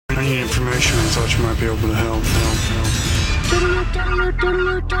any information I thought you might be able to help.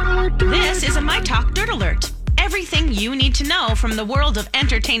 This is a My Talk Dirt Alert. Everything you need to know from the world of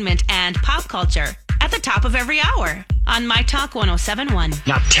entertainment and pop culture at the top of every hour on My Talk 1071.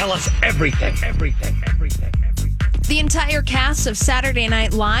 Now tell us everything. The entire cast of Saturday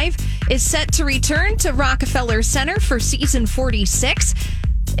Night Live is set to return to Rockefeller Center for season 46.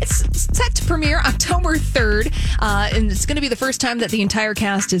 It's set to premiere October 3rd, and it's going to be the first time that the entire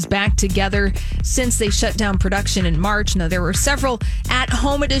cast is back together since they shut down production in March. Now, there were several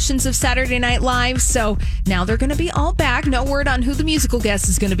at-home editions of Saturday Night Live, so now they're going to be all back. No word on who the musical guest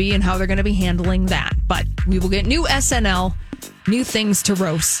is going to be and how they're going to be handling that, but we will get new SNL, new things to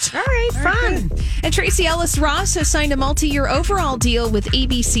roast. All right, fun. And Tracy Ellis Ross has signed a multi-year overall deal with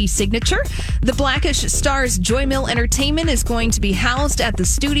ABC Signature. The Blackish Stars Joy Mill Entertainment is going to be housed at the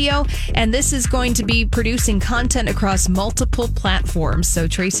studio, and this is going to be producing content across multiple platforms. So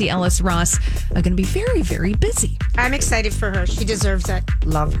Tracy Ellis Ross are going to be very, very busy. I'm excited for her. She deserves it.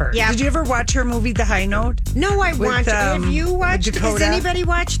 Love her. Yeah. Did you ever watch her movie, The High Note? No, I want to. Have you watched it? Has Dakota? anybody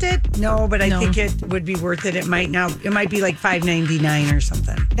watched it? No, but I think it would be worth it. It might be like $5.99 or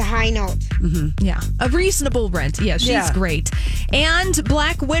something. The High Note. Mm-hmm. Yeah, a reasonable rent. Yeah, she's great. And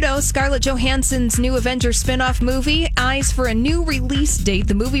Black Widow, Scarlett Johansson's new Avengers spinoff movie, eyes for a new release date.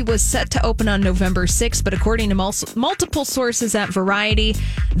 The movie was set to open on November 6th, but according to multiple sources at Variety,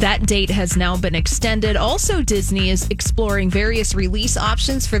 that date has now been extended. Also, Disney is exploring various release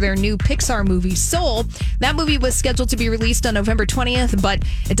options for their new Pixar movie, Soul. That movie was scheduled to be released on November 20th, but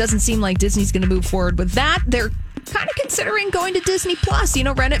it doesn't seem like Disney's going to move forward with that. They're kind of considering going to Disney Plus,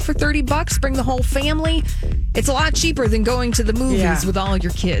 rent it for $30, bring the whole family. It's a lot cheaper than going to the movies with all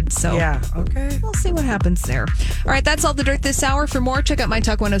your kids. So okay. We'll see what happens there. All right, that's all the dirt this hour. For more, check out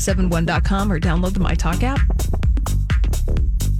mytalk1071.com or download the MyTalk app.